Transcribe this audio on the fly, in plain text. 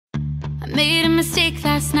Made a mistake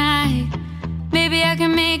last night, maybe I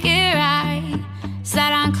can make it right.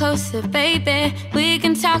 Slide on closer, baby, we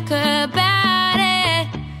can talk about it.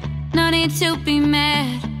 No need to be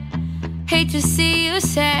mad, hate to see you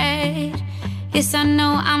sad. Yes, I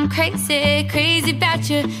know I'm crazy, crazy about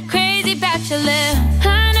you, crazy about your love.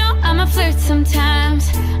 I know I'm a flirt sometimes,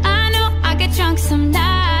 I know I get drunk some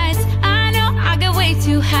nights, I know I get way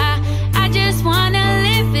too high. I just wanna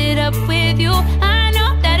live it up with you. I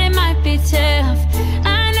know that it might be tough,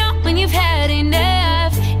 I know when you've had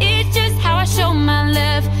enough. It's just how I show my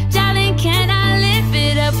love. Darling, can I live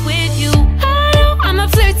it up with you? I know I'm a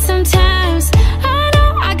flirt sometimes, I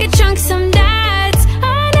know I get drunk some nights,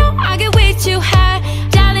 I know I get way too high.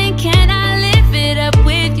 Darling, can I live it up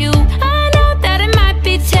with you? I know that it might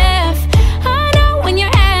be tough, I know when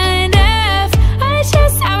you're had enough. It's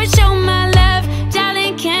just how I show my love.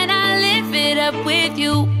 Darling, can I live it up with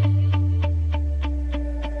you?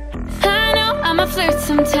 I know I'm a flirt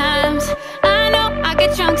sometimes, I know I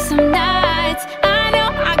get drunk some nights, I know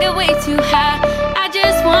I get way too high. I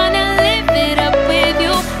just wanna live it up with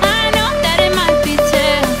you. I know that it might be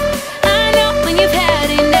tough, I know when you've had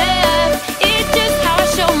enough. It's just how I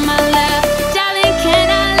show my love. Darling, can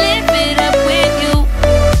I live it up with you?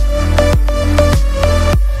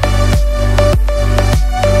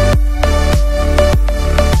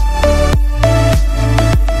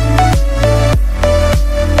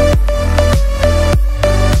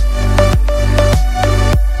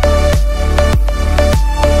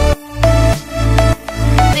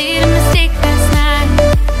 Made a mistake last night,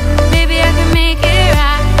 maybe I can make it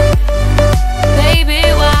right. Baby,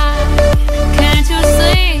 why can't you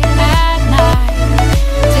sleep at night?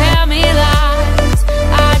 Tell me lies,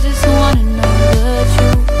 I just wanna know the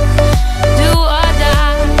truth. Do or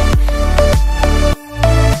die.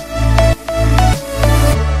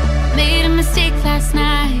 Made a mistake last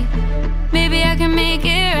night, maybe I can make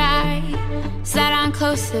it right. Slide on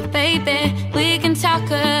closer, baby, we can talk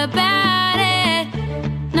about it.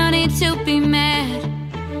 No need to be mad,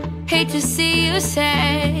 hate to see you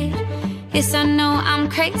sad. Yes, I know I'm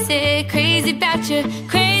crazy, crazy about you,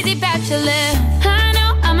 crazy about your love. I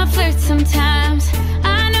know I'm a flirt sometimes,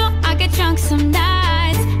 I know I get drunk some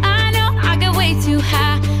nights, I know I get way too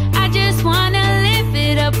high. I just wanna live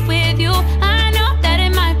it up with you.